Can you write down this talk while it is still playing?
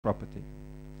property.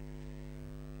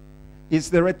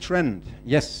 Is there a trend?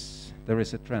 Yes, there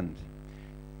is a trend.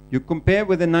 You compare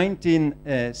with the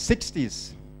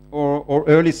 1960s or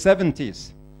early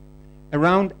 70s,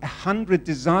 around 100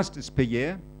 disasters per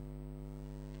year.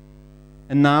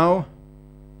 And now,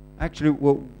 actually,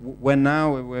 we're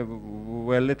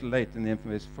a little late in the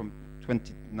information from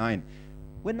 29.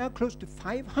 We're now close to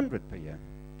 500 per year.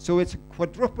 So it's a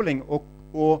quadrupling or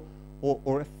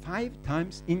a 5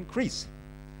 times increase,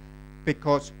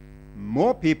 because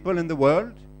more people in the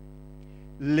world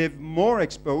live more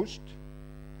exposed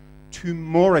to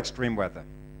more extreme weather.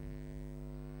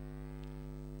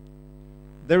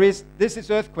 This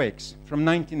is earthquakes from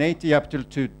 1980 up till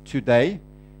today.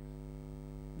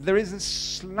 There is a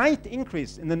slight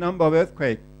increase in the number of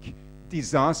earthquake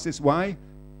disasters. Why?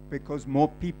 Because more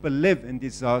people live in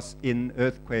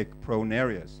earthquake-prone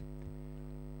areas.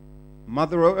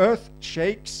 Mother Earth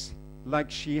shakes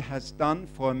like she has done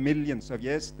for millions of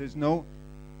years. There's no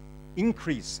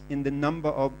increase in the number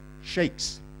of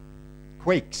shakes,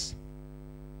 quakes.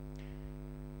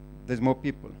 There's more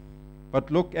people. But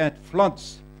look at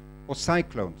floods or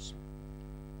cyclones.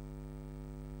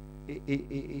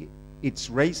 It's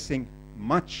racing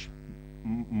much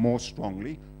more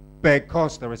strongly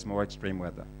because there is more extreme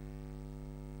weather.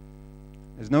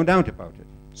 There's no doubt about it.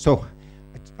 So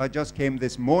I just came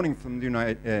this morning from the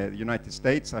United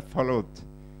States. I followed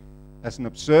as an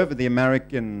observer the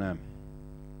American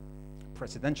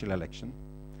presidential election.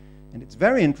 And it's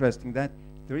very interesting that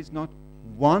there is not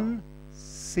one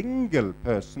single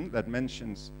person that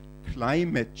mentions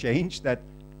climate change that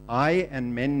I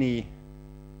and many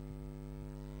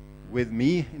with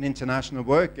me in international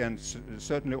work, and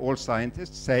certainly all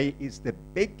scientists, say is the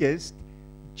biggest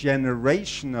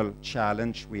generational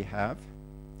challenge we have.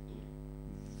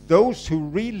 Those who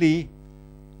really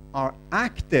are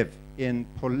active in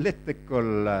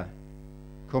political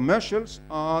commercials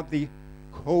are the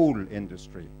coal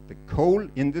industry. The coal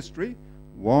industry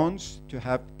wants to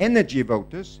have energy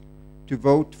voters to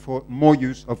vote for more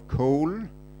use of coal,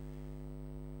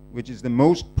 which is the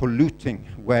most polluting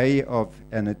way of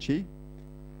energy,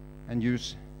 and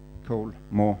use coal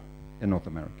more in North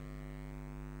America.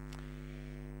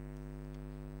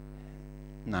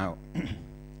 Now,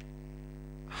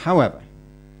 however,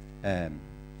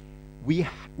 we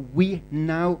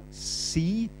now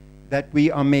see that we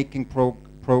are making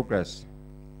progress,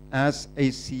 as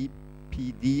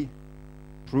ACPD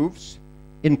proves,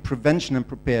 in prevention and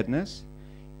preparedness.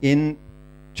 In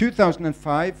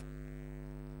 2005,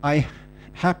 I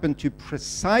happened to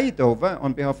preside over,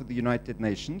 on behalf of the United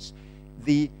Nations,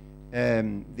 the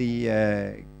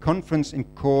conference in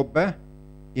Kobe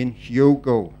in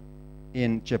Hyogo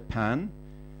in Japan,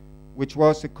 which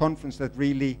was a conference that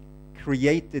really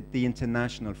created the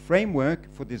international framework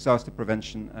for disaster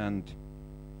prevention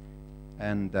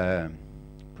and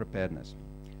preparedness.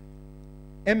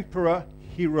 Emperor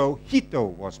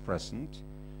Hirohito was present,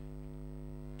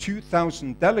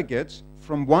 2,000 delegates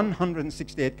from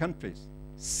 168 countries,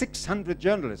 600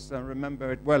 journalists. I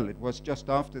remember it well. It was just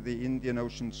after the Indian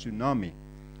Ocean tsunami.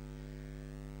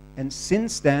 And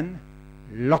since then,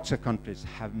 lots of countries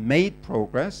have made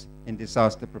progress in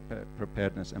disaster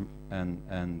preparedness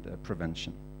and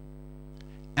prevention.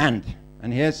 And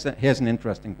here's an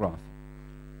interesting graph.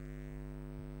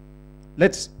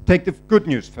 Let's take the good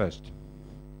news first.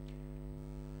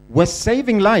 We're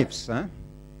saving lives. Huh?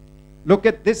 Look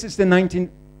at this. Is the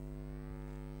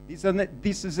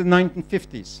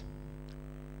 1950s,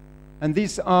 and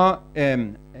these are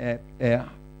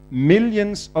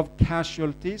millions of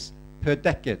casualties per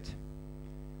decade.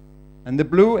 And the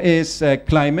blue is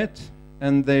climate,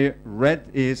 and the red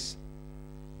is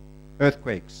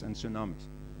earthquakes and tsunamis.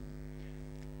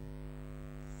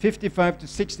 55 to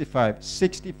 65,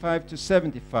 65 to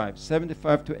 75,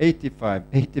 75 to 85,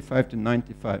 85 to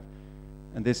 95,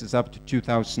 and this is up to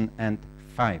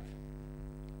 2005.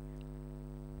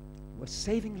 We're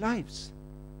saving lives.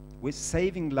 We're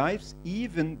saving lives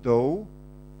even though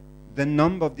the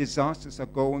number of disasters are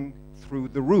going through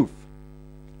the roof.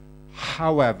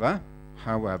 However,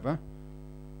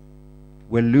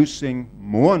 we're losing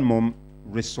more and more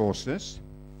resources,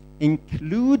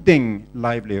 including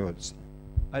livelihoods.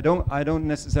 I don't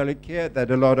necessarily care that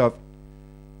a lot of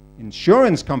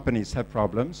insurance companies have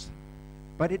problems,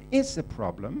 but it is a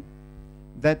problem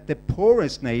that the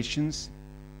poorest nations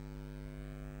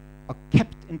are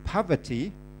kept in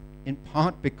poverty, in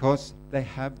part because they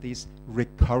have these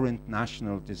recurrent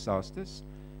national disasters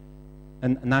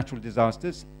and natural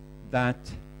disasters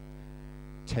that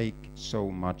take so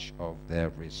much of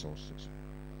their resources.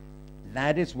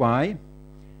 That is why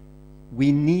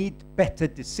we need better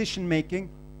decision making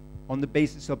on the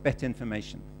basis of better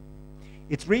information.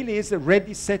 It really is a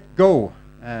ready, set, go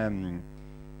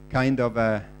kind of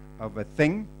a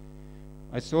thing.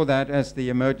 I saw that as the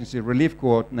emergency relief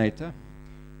coordinator.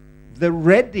 The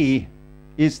ready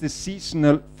is the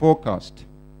seasonal forecast.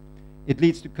 It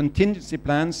leads to contingency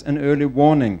plans and early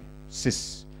warning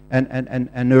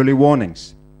and early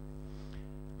warnings.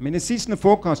 I mean, a seasonal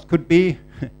forecast could be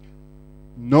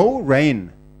no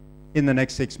rain in the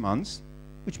next 6 months,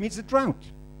 which means a drought.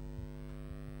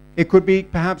 It could be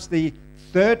perhaps the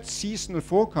third seasonal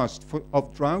forecast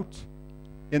of drought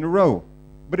in a row.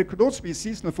 But it could also be a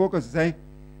seasonal forecast to say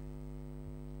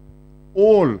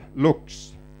all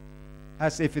looks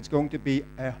as if it's going to be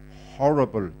a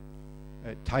horrible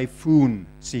typhoon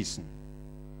season.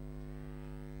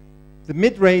 The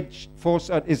mid-range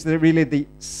forecast is really the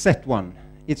set one.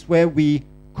 It's where we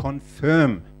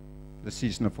confirm the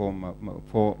seasonal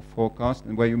forecast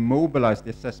and where you mobilize the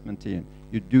assessment team.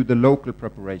 You do the local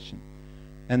preparation.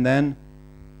 And then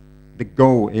the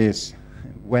go is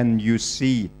when you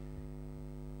see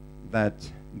that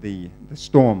the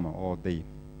storm or the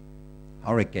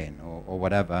hurricane or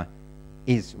whatever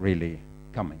is really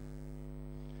coming.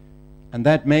 And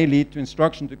that may lead to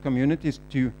instruction to communities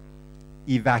to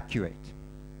evacuate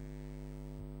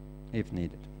if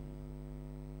needed.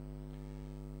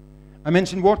 I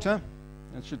mentioned water.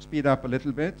 I should speed up a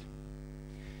little bit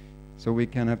so we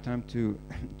can have time to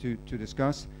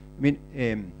discuss. I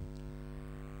mean,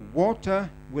 water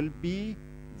will be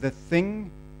the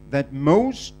thing that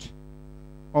most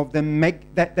of the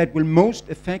that will most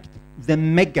affect the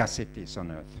mega cities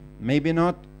on Earth. Maybe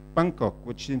not Bangkok,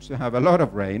 which seems to have a lot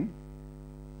of rain,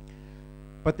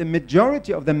 but the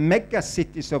majority of the mega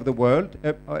cities of the world,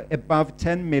 above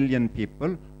 10 million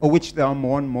people, of which there are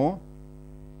more and more,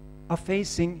 are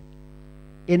facing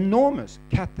enormous,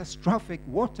 catastrophic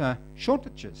water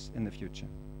shortages in the future.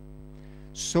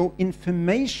 So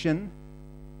information,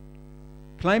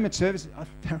 climate services are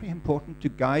very important to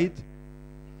guide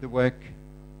the work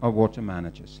of water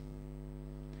managers.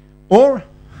 Or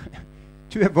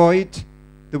to avoid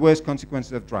the worst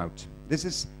consequences of drought. This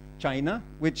is China,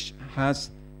 which has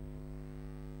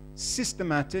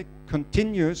systematic,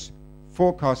 continuous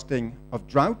forecasting of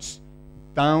droughts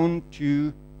down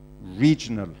to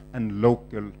regional and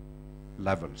local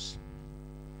levels.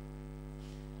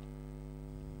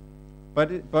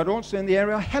 But also in the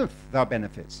area of health, there are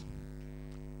benefits.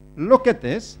 Look at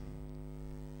this.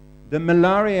 The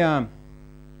malaria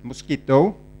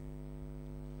mosquito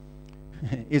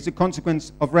is a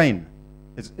consequence of rain.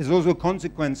 It's also a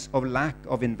consequence of lack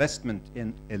of investment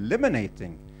in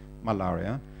eliminating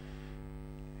malaria.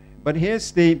 But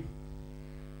here's the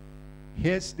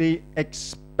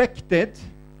expected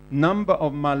number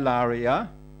of malaria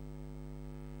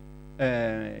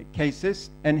cases,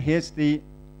 and here's the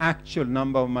actual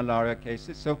number of malaria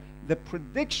cases. So the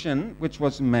prediction which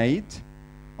was made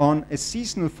on a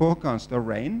seasonal forecast of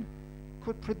rain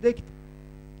could predict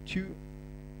to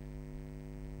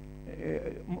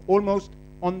almost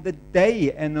on the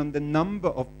day and on the number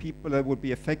of people that would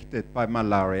be affected by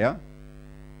malaria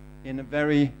in a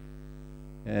very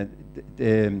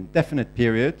definite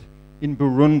period in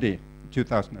Burundi,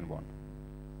 2001.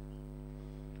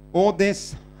 Or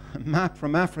this map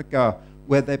from Africa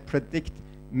where they predict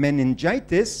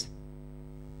meningitis,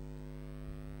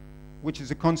 which is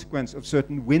a consequence of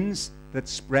certain winds that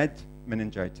spread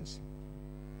meningitis.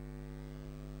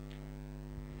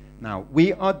 Now,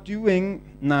 we are doing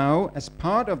now, as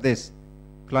part of this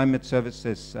climate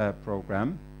services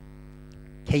program,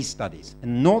 case studies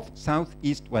in north, south,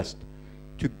 east, west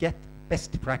to get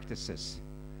best practices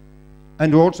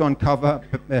and also uncover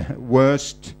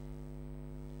worst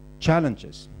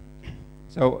challenges.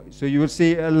 So you will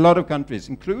see a lot of countries,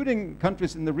 including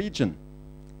countries in the region,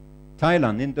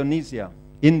 Thailand, Indonesia,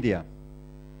 India,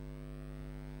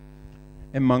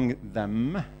 among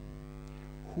them,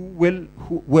 where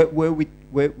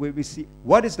we see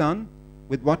what is done,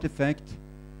 with what effect,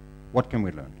 what can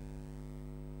we learn.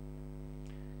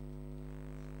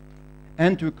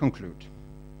 And to conclude,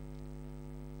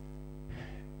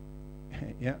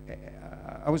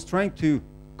 I was trying to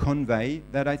convey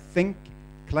that I think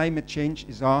climate change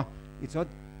is it's a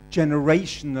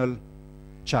generational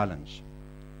challenge.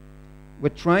 We're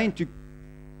trying to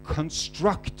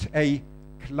construct a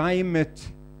climate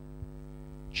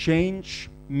change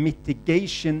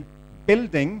mitigation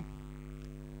building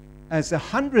as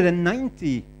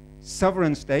 190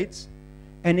 sovereign states,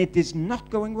 and it is not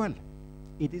going well.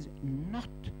 It is not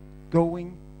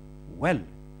going well.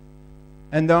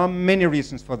 And there are many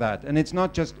reasons for that. And it's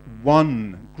not just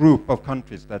one group of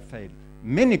countries that fail.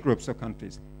 Many groups of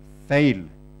countries fail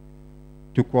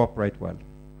to cooperate well.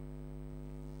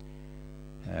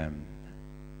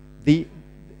 The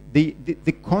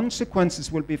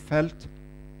consequences will be felt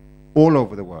all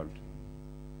over the world.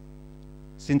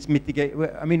 Since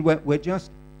we're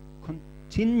just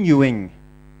continuing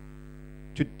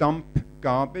to dump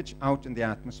garbage out in the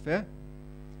atmosphere,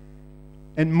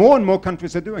 and more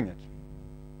countries are doing it.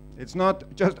 It's not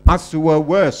just us who were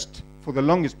worst for the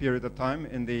longest period of time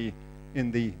in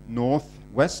the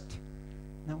northwest.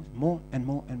 Now it's more and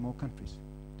more countries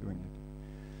doing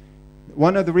it.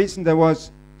 One of the reasons there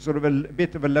was sort of a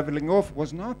bit of a leveling off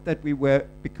was not that we were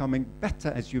becoming better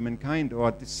as humankind, or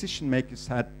our decision makers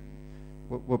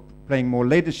were playing more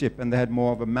leadership and they had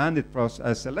more of a mandate for us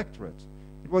as electorates.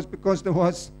 It was because there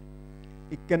was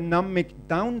economic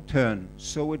downturn,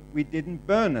 so we didn't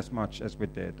burn as much as we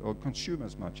did or consume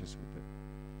as much as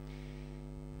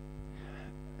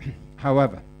we did.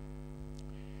 However,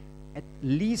 at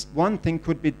least one thing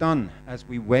could be done as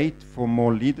we wait for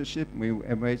more leadership, we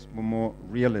wait for more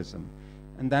realism,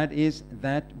 and that is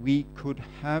that we could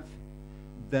have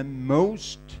the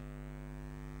most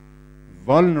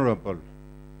vulnerable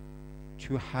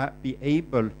to be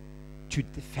able to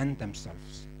defend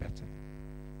themselves better.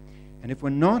 And if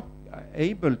we're not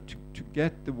able to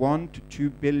get the 1 to 2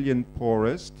 billion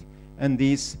poorest and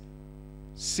these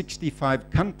 65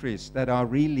 countries that are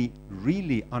really,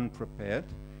 really unprepared,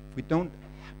 if we don't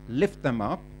lift them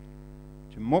up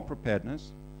to more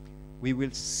preparedness, we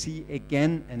will see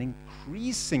again an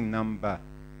increasing number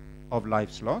of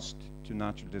lives lost to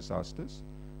natural disasters,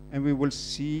 and we will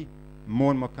see more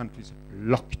and more countries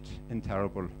locked in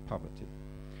terrible poverty.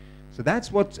 So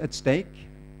that's what's at stake,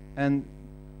 and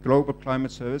Global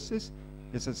Climate Services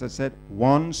is, as I said,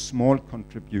 one small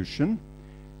contribution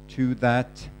to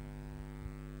that,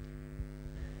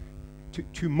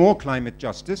 to more climate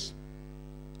justice.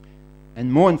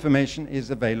 And more information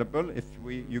is available if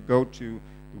you go to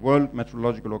the World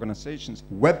Meteorological Organization's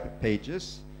web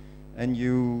pages and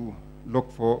you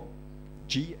look for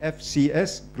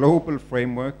GFCS, Global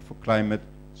Framework for Climate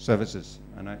Services.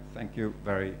 And I thank you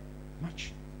very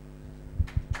much.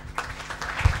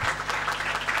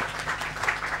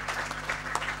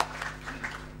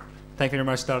 Thank you very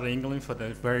much, Dr. Egeland, for the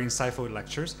very insightful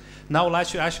lectures. Now I'd like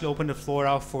to actually open the floor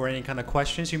out for any kind of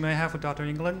questions you may have for Dr.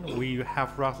 Egeland. We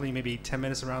have roughly maybe 10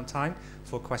 minutes around time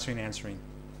for question and answering.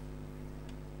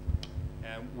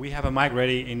 We have a mic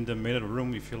ready in the middle of the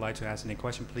room. If you'd like to ask any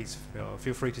question, please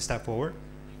feel free to step forward.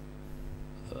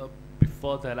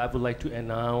 Before that, I would like to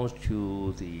announce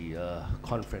to the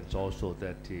conference also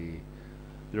that the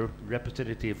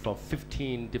representative from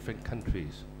 15 different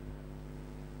countries,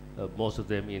 most of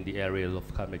them in the area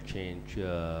of climate change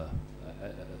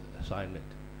assignment,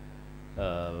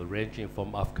 ranging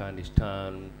from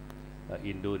Afghanistan,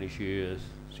 Indonesia,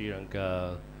 Sri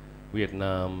Lanka,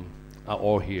 Vietnam, are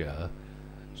all here.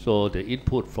 So the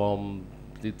input from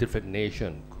the different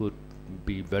nations could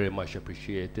be very much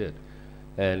appreciated.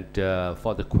 And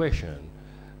for the question,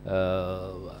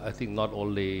 I think not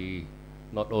only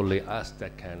us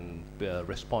that can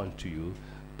respond to you,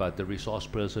 but the resource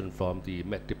person from the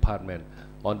Met Department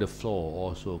on the floor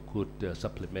also could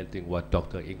supplementing what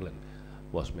Dr. Egeland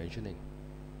was mentioning.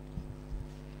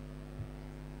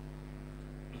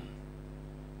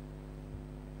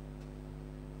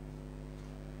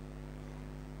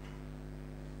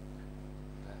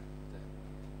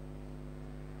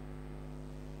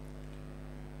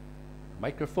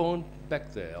 Microphone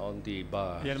back there on the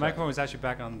bar. Yeah, the microphone is actually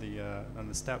back on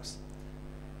the steps.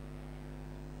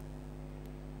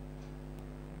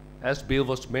 As Bill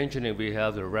was mentioning, we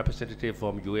have the representative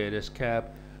from UNSCAP,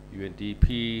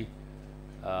 UNDP,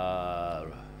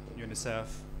 UNICEF.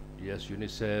 Yes,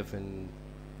 UNICEF and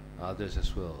others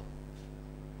as well.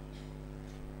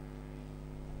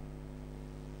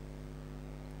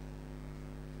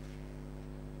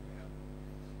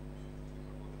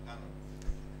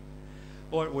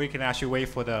 Or we can actually wait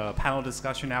for the panel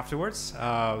discussion afterwards.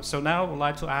 So now I'd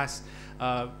like to ask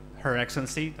Her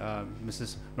Excellency,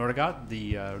 Mrs. Nordagat,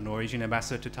 the Norwegian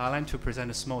ambassador to Thailand, to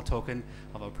present a small token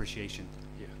of appreciation.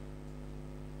 Yeah.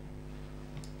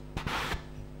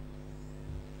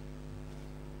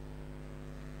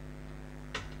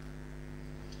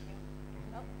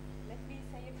 Well, let me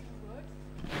say a few words.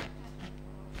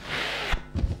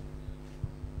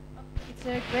 It's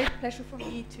a great pleasure for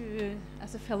me to,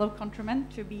 as a fellow countryman,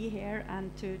 to be here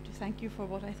and to thank you for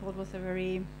what I thought was a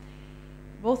very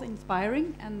both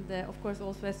inspiring and, of course,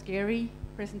 also a scary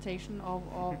presentation of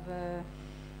the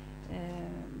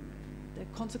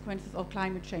consequences of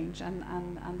climate change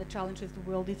and the challenges the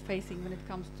world is facing when it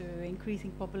comes to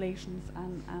increasing populations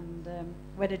and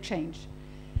weather change.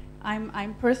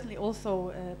 I'm personally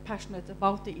also passionate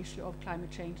about the issue of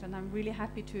climate change, and I'm really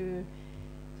happy to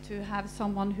have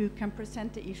someone who can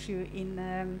present the issue in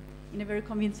a very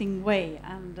convincing way.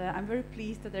 And I'm very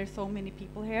pleased that there are so many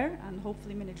people here, and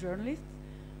hopefully many journalists,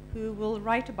 who will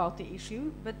write about the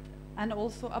issue, and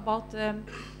also about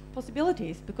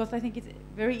possibilities, because I think it's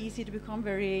very easy to become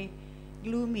very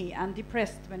gloomy and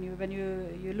depressed when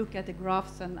you look at the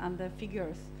graphs and the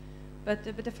figures. But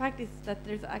the fact is that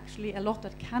there's actually a lot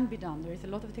that can be done. There is a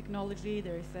lot of technology,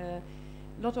 there is a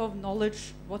lot of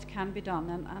knowledge what can be done,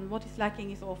 and what is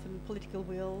lacking is often political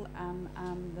will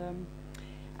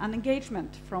and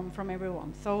engagement from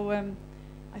everyone. So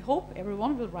I hope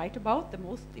everyone will write about the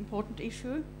most important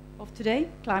issue of today,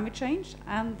 climate change,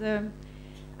 and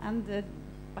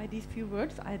by these few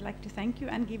words, I'd like to thank you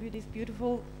and give you this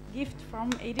beautiful gift from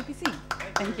ADPC.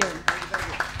 Thank you.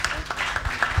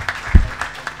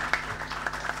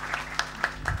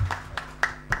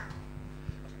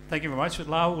 Thank you very much.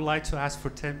 Now I would like to ask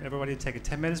for everybody to take a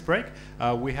 10 minutes break.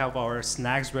 We have our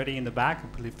snacks ready in the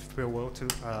back. Please feel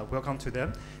welcome to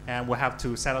them. And we'll have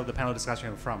to set up the panel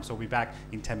discussion from. So we'll be back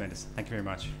in 10 minutes. Thank you very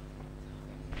much.